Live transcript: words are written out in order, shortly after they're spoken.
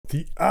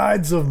The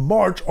Ides of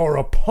March are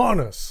upon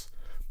us,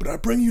 but I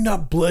bring you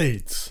not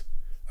blades,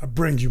 I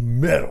bring you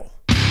metal.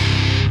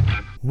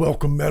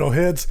 Welcome,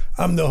 metalheads.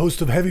 I'm the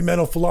host of Heavy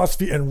Metal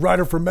Philosophy and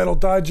writer for Metal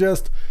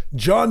Digest,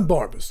 John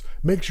Barbas.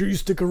 Make sure you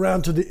stick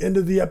around to the end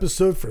of the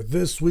episode for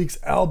this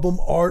week's album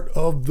art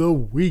of the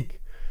week.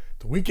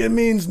 The weekend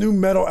means new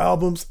metal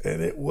albums,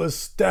 and it was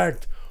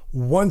stacked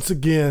once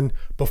again.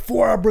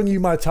 Before I bring you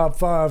my top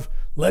 5,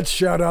 let's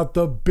shout out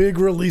the big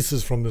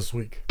releases from this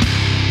week.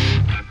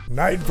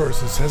 Night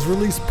Versus has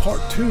released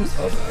part 2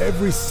 of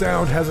Every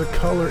Sound Has a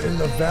Color in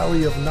the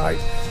Valley of Night,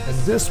 and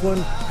this one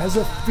has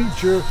a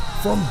feature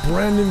from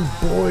Brandon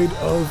Boyd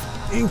of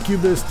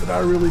Incubus that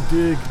I really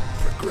dig.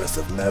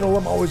 Progressive metal,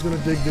 I'm always going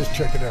to dig this,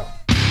 check it out.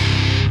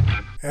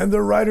 And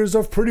the writers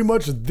of pretty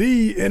much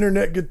the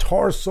internet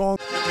guitar song.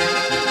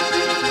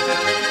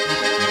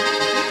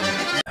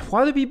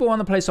 Why do people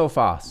want to play so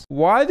fast?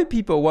 Why do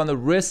people want to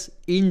risk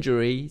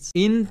injuries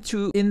in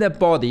their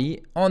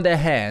body, on their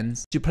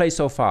hands, to play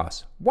so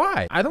fast?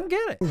 Why? I don't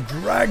get it.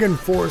 Dragon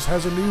Force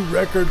has a new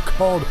record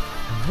called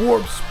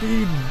Warp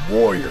Speed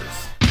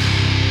Warriors.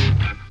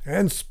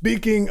 And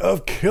speaking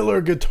of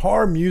killer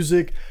guitar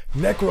music,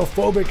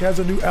 Necrophobic has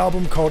a new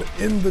album called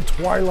In the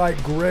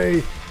Twilight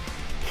Gray.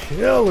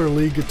 Killer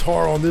lead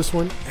guitar on this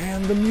one,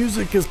 and the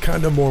music is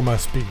kind of more my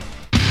speed.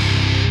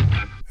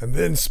 And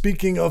then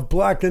speaking of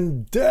Black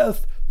and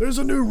Death, there's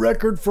a new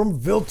record from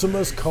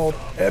Viltimus called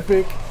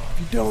Epic. If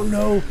you don't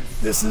know,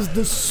 this is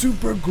the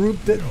super group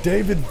that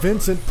David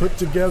Vincent put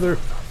together,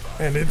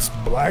 and it's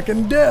Black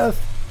and Death.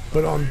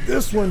 But on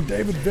this one,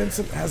 David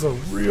Vincent has a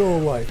real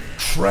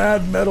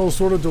trad metal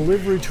sort of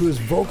delivery to his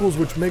vocals,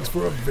 which makes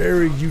for a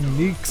very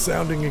unique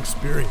sounding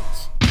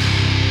experience.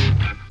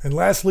 And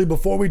lastly,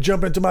 before we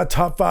jump into my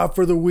top 5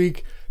 for the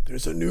week,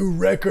 there's a new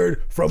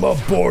record from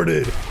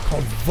Aborted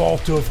called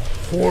Vault of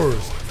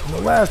Horrors. And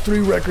the last 3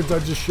 records I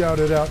just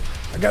shouted out,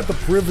 I got the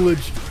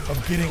privilege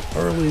of getting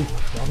early.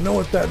 Y'all know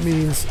what that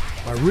means.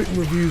 My written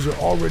reviews are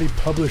already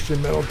published in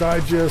Metal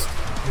Digest.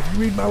 If you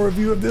read my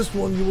review of this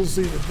one, you will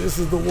see that this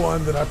is the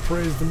one that I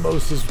praised the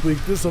most this week.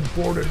 This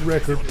Aborted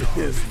record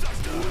is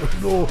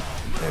brutal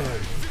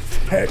and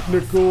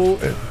technical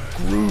and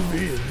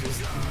groovy. And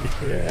just,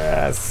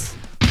 yes.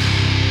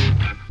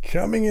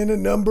 Coming in at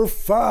number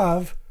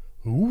 5,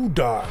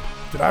 Udod.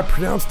 Did I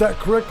pronounce that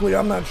correctly?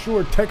 I'm not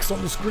sure. Text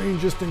on the screen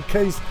just in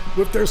case,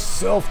 with their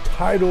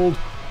self-titled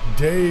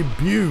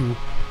debut.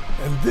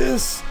 And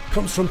this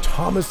comes from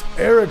Thomas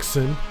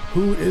Erickson,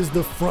 who is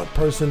the front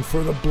person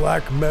for the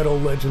black metal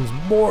legends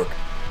Mork.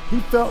 He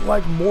felt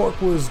like Mork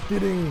was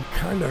getting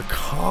kind of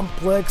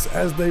complex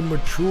as they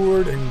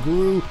matured and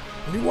grew,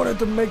 and he wanted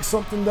to make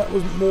something that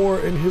was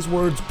more, in his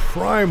words,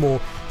 primal.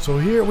 So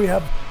here we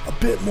have a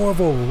bit more of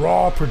a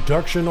raw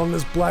production on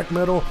this black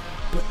metal,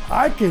 but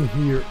I can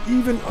hear,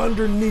 even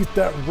underneath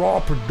that raw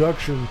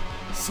production,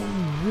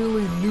 some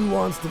really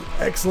nuanced and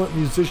excellent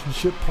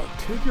musicianship.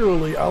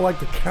 Particularly, I like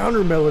the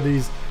counter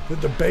melodies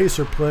that the bass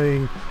are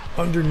playing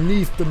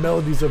underneath the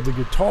melodies of the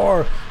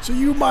guitar. So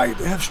you might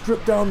have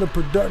stripped down the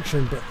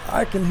production, but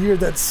I can hear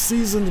that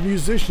seasoned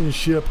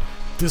musicianship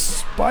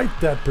despite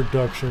that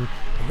production,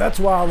 and that's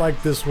why I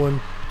like this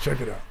one. Check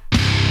it out.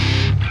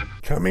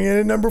 Coming in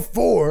at number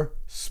 4,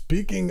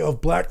 speaking of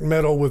black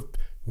metal with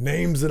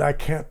names that I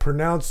can't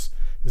pronounce,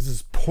 this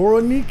is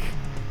Poronik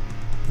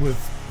with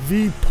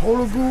V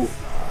Porogu.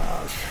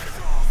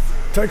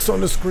 Text on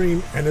the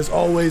screen, and as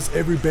always,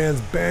 every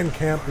band's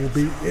Bandcamp will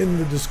be in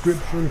the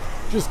description.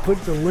 Just click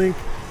the link.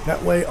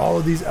 That way all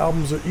of these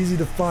albums are easy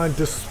to find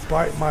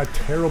despite my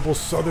terrible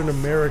Southern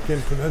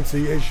American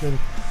pronunciation.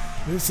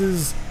 This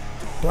is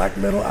black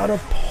metal out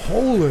of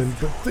Poland,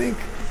 but think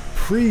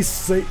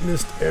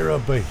pre-Satanist era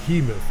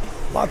behemoth.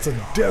 Lots of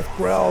death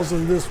growls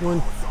in this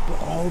one, but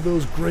all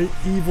those great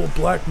evil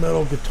black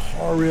metal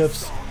guitar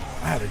riffs.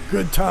 I had a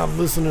good time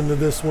listening to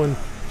this one.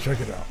 Check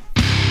it out.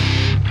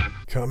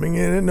 Coming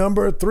in at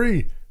number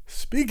 3,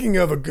 speaking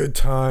of a good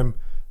time,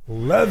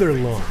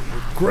 Leatherlung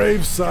with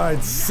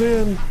Graveside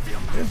Sin.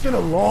 It's been a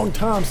long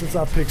time since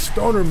I picked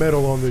stoner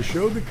metal on this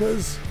show,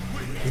 because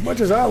as much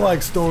as I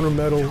like stoner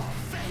metal,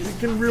 it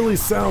can really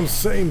sound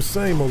same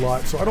a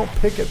lot, so I don't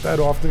pick it that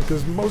often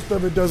because most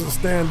of it doesn't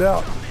stand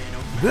out.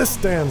 This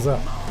stands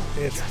out.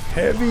 It's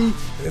heavy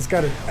and it's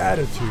got an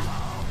attitude.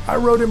 I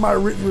wrote in my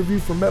written review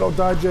for Metal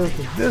Digest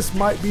that this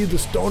might be the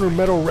stoner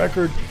metal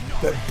record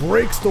that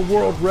breaks the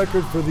world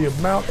record for the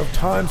amount of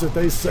times that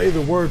they say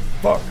the word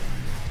fuck.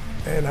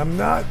 And I'm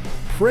not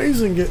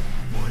praising it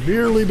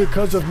merely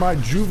because of my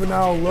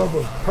juvenile love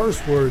of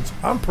curse words.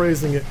 I'm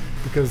praising it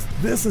because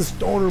this is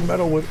stoner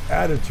metal with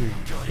attitude.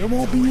 There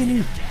won't be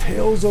any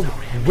tales of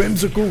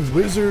whimsical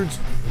wizards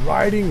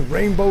riding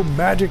rainbow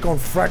magic on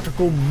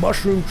fractal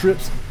mushroom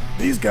trips.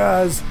 These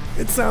guys,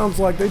 it sounds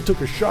like they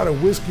took a shot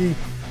of whiskey,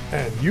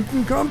 and you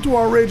can come to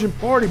our raging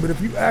party, but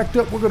if you act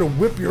up, we're gonna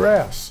whip your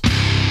ass.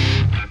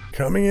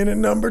 Coming in at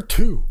number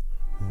 2,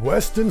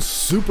 Weston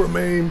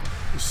Supermaim,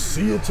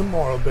 See You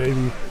Tomorrow,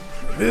 baby.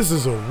 This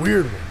is a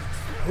weird one.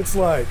 It's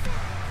like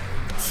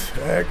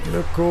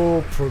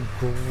technical,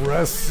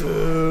 progressive,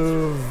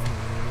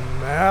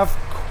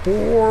 mathcore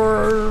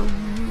core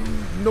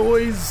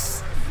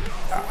noise.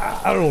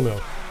 I don't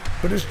know.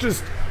 But it's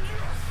just,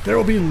 there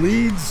will be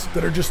leads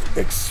that are just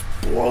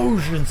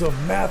explosions of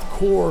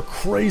mathcore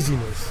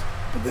craziness.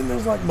 But then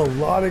there's like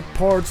melodic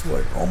parts,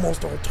 like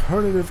almost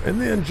alternative, and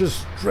then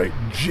just straight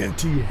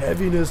genty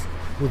heaviness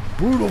with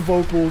brutal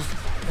vocals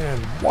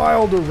and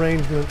wild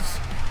arrangements.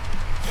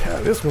 Yeah,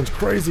 this one's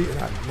crazy and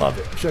I love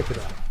it. Check it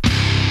out.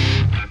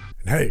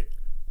 And hey,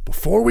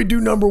 before we do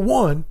number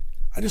one,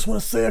 I just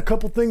want to say a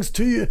couple things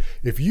to you.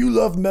 If you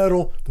love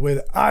metal the way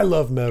that I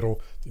love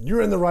metal, then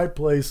you're in the right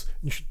place.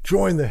 You should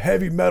join the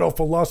Heavy Metal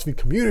Philosophy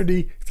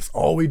community. That's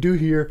all we do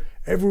here.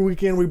 Every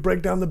weekend we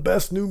break down the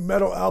best new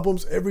metal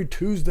albums. Every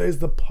Tuesday is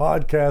the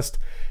podcast.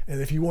 And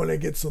if you want to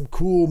get some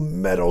cool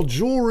metal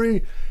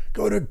jewelry,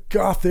 go to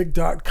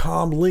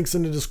Gthic.com. Links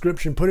in the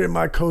description. Put in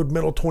my code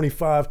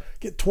METAL25.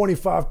 Get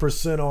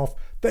 25% off.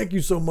 Thank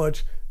you so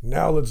much.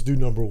 Now let's do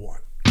number one.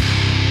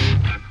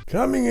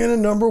 Coming in at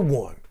number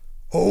one,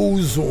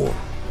 Ozone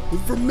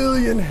with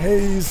Vermilion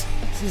Haze.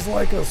 This is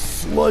like a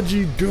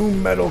sludgy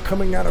doom metal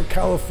coming out of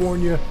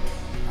California.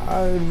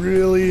 I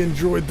really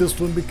enjoyed this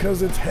one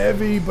because it's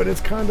heavy, but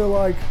it's kind of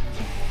like,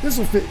 this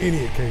will fit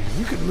any occasion.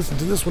 You can listen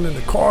to this one in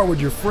the car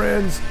with your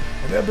friends,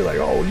 and they'll be like,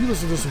 oh, you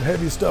listen to some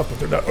heavy stuff, but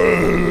they're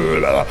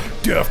not,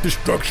 death,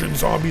 destruction,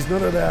 zombies,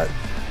 none of that.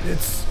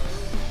 It's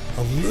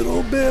a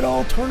little bit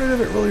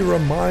alternative. It really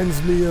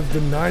reminds me of the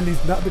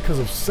 90s, not because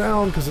of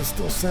sound, because it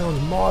still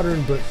sounds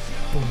modern, but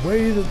the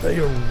way that they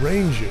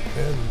arrange it,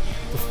 and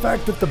the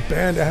fact that the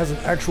band has an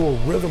actual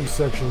rhythm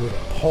section with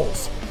a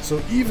pulse.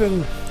 So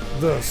even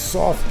the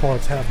soft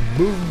parts have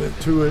movement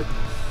to it.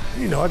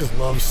 You know, I just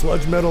love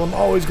sludge metal. I'm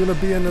always going to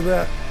be into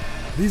that.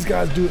 These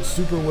guys do it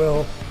super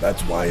well.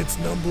 That's why it's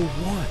number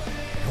one.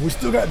 And we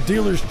still got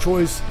Dealer's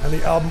Choice and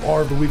the album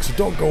art of the week, so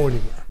don't go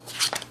anywhere.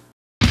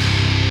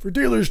 For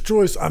Dealer's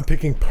Choice, I'm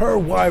picking Per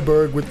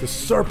Wiberg with The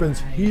Serpents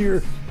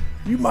Here.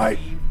 You might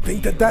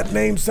think that that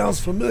name sounds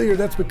familiar.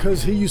 That's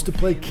because he used to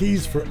play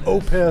keys for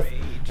Opeth,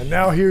 and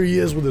now here he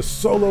is with a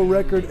solo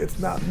record. It's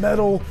not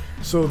metal,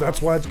 so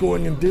that's why it's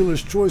going in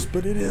Dealer's Choice,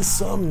 but it is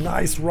some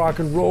nice rock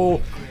and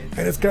roll,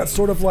 and it's got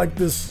sort of like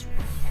this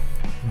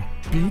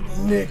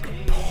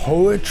beatnik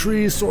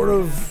poetry sort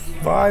of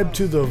vibe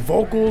to the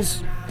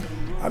vocals.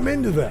 I'm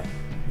into that.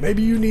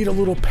 Maybe you need a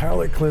little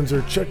palate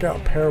cleanser. Check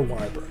out Per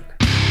Wiberg.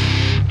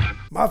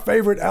 My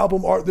favorite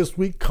album art this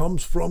week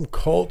comes from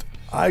Cult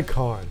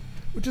Icon,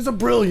 which is a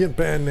brilliant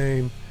band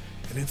name,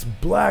 and it's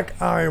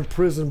Black Iron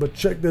Prison, but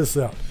check this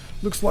out.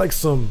 Looks like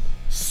some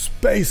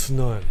space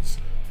nuns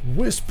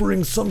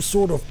whispering some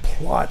sort of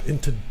plot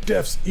into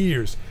Def's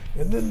ears,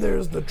 and then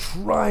there's the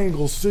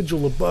triangle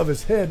sigil above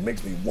his head.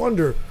 Makes me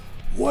wonder,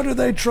 what are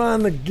they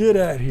trying to get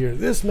at here?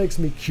 This makes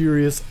me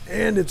curious,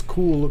 and it's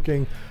cool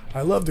looking.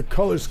 I love the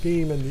color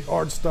scheme and the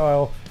art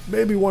style.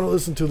 Maybe want to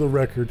listen to the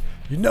record.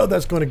 You know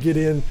that's going to get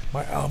in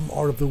my album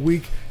art of the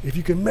week. If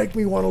you can make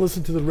me want to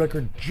listen to the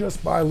record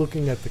just by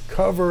looking at the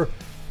cover,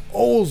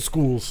 old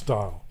school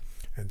style.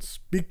 And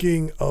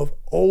speaking of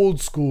old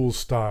school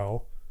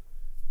style,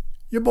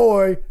 your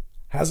boy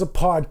has a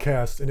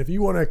podcast. And if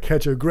you want to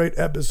catch a great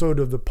episode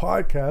of the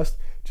podcast,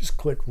 just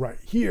click right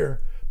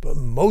here. But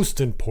most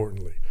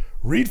importantly,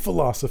 read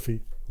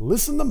philosophy,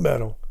 listen to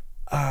metal.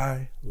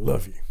 I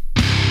love you.